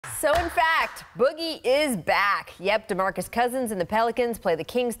So, in fact, Boogie is back. Yep, DeMarcus Cousins and the Pelicans play the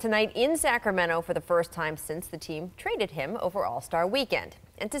Kings tonight in Sacramento for the first time since the team traded him over All-Star Weekend.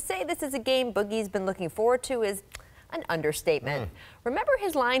 And to say this is a game Boogie's been looking forward to is an understatement. Remember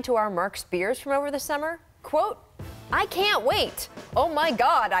his line to our Mark Spears from over the summer? Quote, "I can't wait. Oh my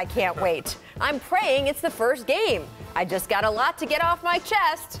God, I can't wait. I'm praying it's the first game. I just got a lot to get off my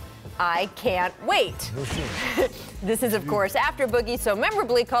chest. I can't wait." This is, of course, after Boogie so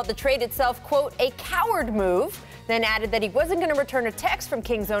memorably called the trade itself, quote, "a coward move," then added that he wasn't going to return a text from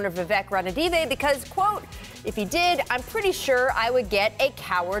Kings owner Vivek Ranadive because, quote, "if he did, I'm pretty sure I would get a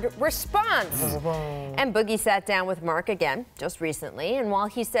coward response." And Boogie sat down with Mark again just recently, and while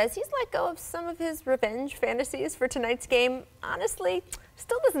he says he's let go of some of his revenge fantasies for tonight's game, honestly,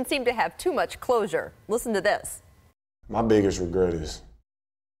 still doesn't seem to have too much closure. Listen to this. My biggest regret is,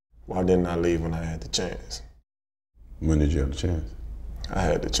 why didn't I leave when I had the chance? When did you have the chance? I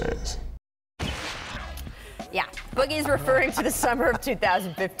had the chance. Yeah, Boogie's referring to the summer of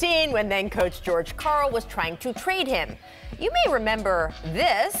 2015 when then coach George Karl was trying to trade him. You may remember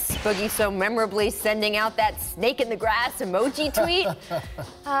this, Boogie so memorably sending out that snake in the grass emoji tweet.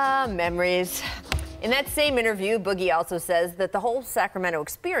 Memories. In that same interview, Boogie also says that the whole Sacramento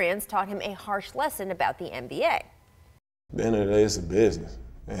experience taught him a harsh lesson about the NBA. At the end of the day, it's a business.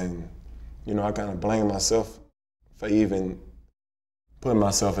 And, you know, I kind of blame myself for even putting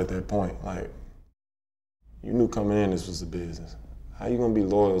myself at that point. Like, you knew coming in this was a business. How you gonna be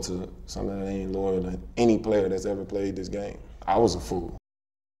loyal to something that ain't loyal to any player that's ever played this game? I was a fool.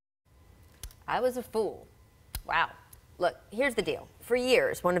 I was a fool. Wow. Look, here's the deal. For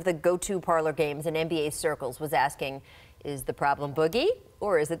years, one of the go-to parlor games in NBA circles was asking, is the problem Boogie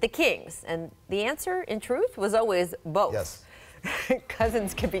or is it the Kings? And the answer, in truth, was always both. Yes.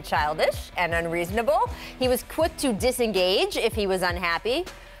 Cousins could be childish and unreasonable. He was quick to disengage if he was unhappy.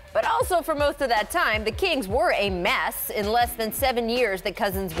 But also for most of that time, the Kings were a mess. In less than 7 years that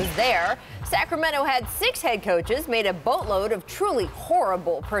Cousins was there, Sacramento had 6 head coaches, made a boatload of truly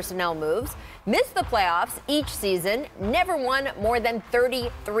horrible personnel moves, missed the playoffs each season, never won more than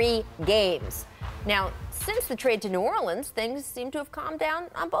 33 games. Now, since the trade to New Orleans, things seem to have calmed down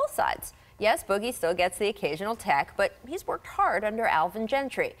on both sides. Yes, Boogie still gets the occasional tech, but he's worked hard under Alvin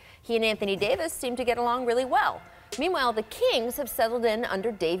Gentry. He and Anthony Davis seem to get along really well. Meanwhile, the Kings have settled in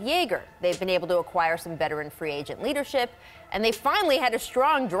under Dave Yeager. They've been able to acquire some veteran free agent leadership, and they finally had a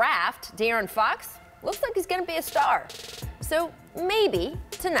strong draft. De'Aaron Fox looks like he's going to be a star. So maybe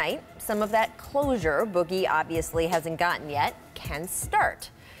tonight, some of that closure Boogie obviously hasn't gotten yet can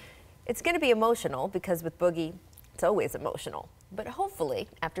start. It's going to be emotional because with Boogie, it's always emotional. But hopefully,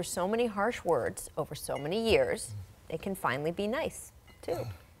 after so many harsh words over so many years, they can finally be nice, too.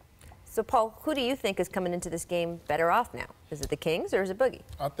 So, Paul, who do you think is coming into this game better off now? Is it the Kings or is it Boogie?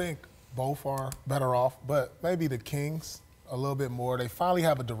 I think both are better off, but maybe the Kings a little bit more. They finally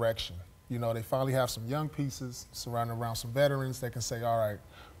have a direction. You know, they finally have some young pieces surrounded around some veterans that can say, all right,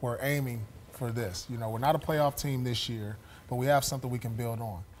 we're aiming for this. You know, we're not a playoff team this year, but we have something we can build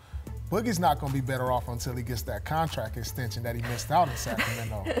on. Boogie's not going to be better off until he gets that contract extension that he missed out in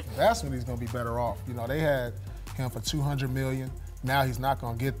Sacramento. That's when he's going to be better off. You know, they had him for $200 million. Now he's not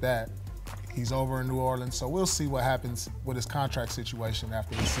going to get that. He's over in New Orleans, so we'll see what happens with his contract situation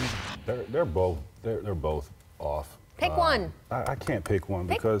after the season. They're both off. Pick one. I can't pick one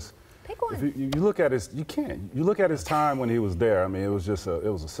because pick one. if you look at his, you can't. You look at his time when he was there. I mean, it was just it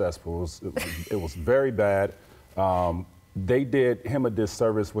was a cesspool. It was very bad. They did him a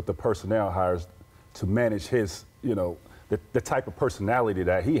disservice with the personnel hires to manage his, you know, the type of personality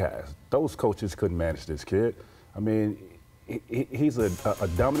that he has. Those coaches couldn't manage this kid. I mean, he's a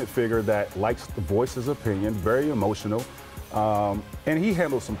dominant figure that likes to voice his opinion, very emotional, and he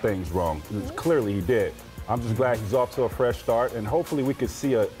handled some things wrong. Clearly he did. I'm just glad he's off to a fresh start, and hopefully we can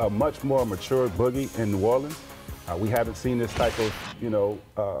see a much more mature Boogie in New Orleans. We haven't seen this type of, you know,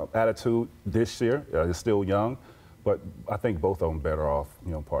 attitude this year. He's still young. But I think both of them better off,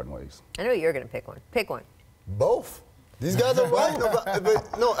 you know, parting ways. I know you're going to pick one. Pick one. Both. These guys are right.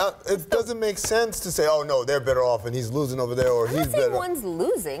 It doesn't make sense to say, oh, no, they're better off and he's losing over there or he's better. One's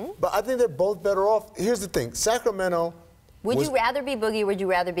losing. But I think they're both better off. Here's the thing. Sacramento. Would you rather be Boogie or would you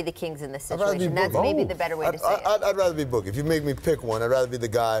rather be the Kings in this situation? That's maybe the better way to say it. I'd rather be Boogie. If you make me pick one, I'd rather be the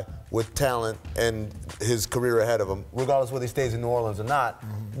guy with talent and his career ahead of him, regardless whether he stays in New Orleans or not.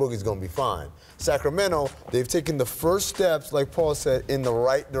 Boogie's going to be fine. Sacramento, they've taken the first steps, like Paul said, in the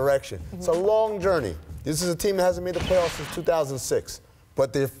right direction. It's a long journey. This is a team that hasn't made the playoffs since 2006,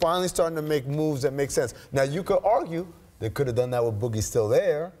 but they're finally starting to make moves that make sense. Now, you could argue they could have done that with Boogie still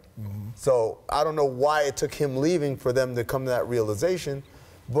there. So I don't know why it took him leaving for them to come to that realization.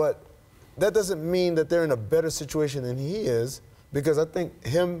 But that doesn't mean that they're in a better situation than he is, because I think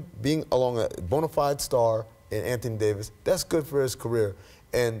him being along a bona fide star in Anthony Davis, that's good for his career.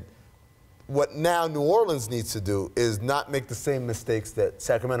 And what now New Orleans needs to do is not make the same mistakes that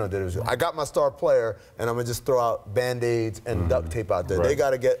Sacramento did. I got my star player, and I'm going to just throw out Band-Aids and duct tape out there. Right. They got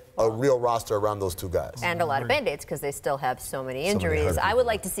to get a real roster around those two guys. And a lot of Band-Aids because they still have so many injuries. I would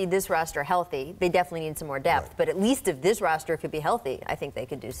like to see this roster healthy. They definitely need some more depth. Right. But at least if this roster could be healthy, I think they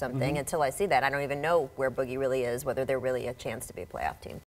could do something. Until I see that, I don't even know where Boogie really is, whether they're really a chance to be a playoff team.